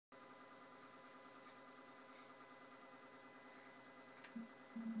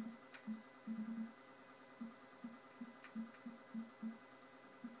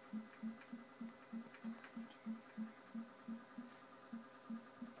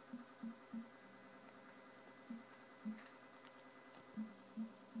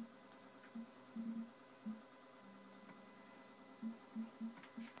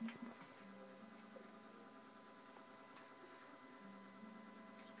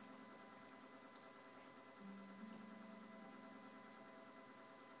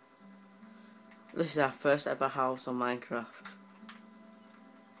This is our first ever house on Minecraft.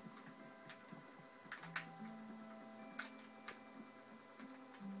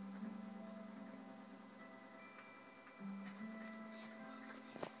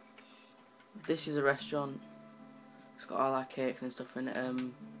 This is a restaurant. It's got all our cakes and stuff in it.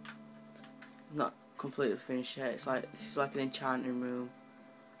 Not completely finished yet. It's like, this is like an enchanting room.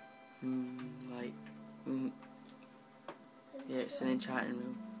 Yeah, it's an enchanting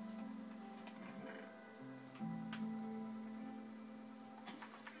room.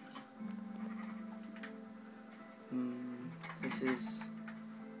 This is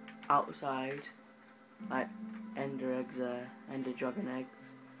outside, like ender eggs there, ender dragon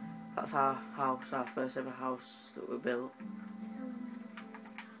eggs. That's our house, our first ever house that we built.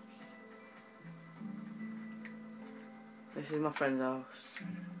 This is my friend's house.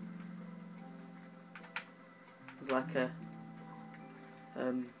 It's like a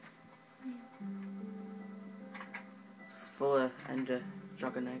full of ender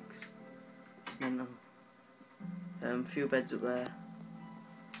dragon eggs. It's mental. A few beds up there.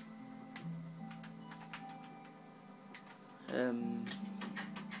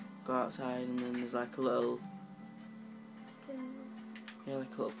 Go outside and then there's like a little, like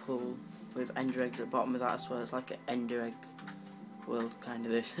a little pool with ender eggs at the bottom of that as well. It's like an ender egg world kind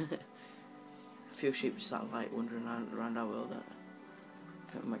of this. A few sheep just sat like wandering around our world.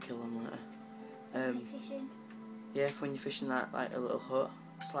 I might kill them later. Fishing? Yeah, when you're fishing that like a little hut,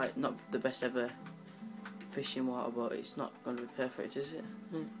 it's like not the best ever fishing water, but it's not going to be perfect, is it?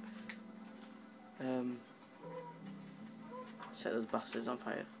 Set those bastards on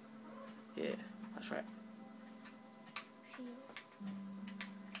fire. Yeah, that's right.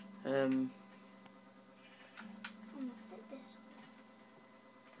 There's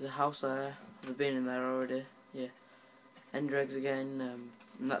a house there. I've been in there already. Yeah. Ender eggs again,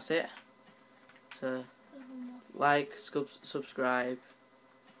 and that's it. So, like, subscribe,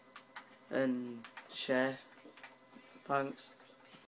 and share. Thanks.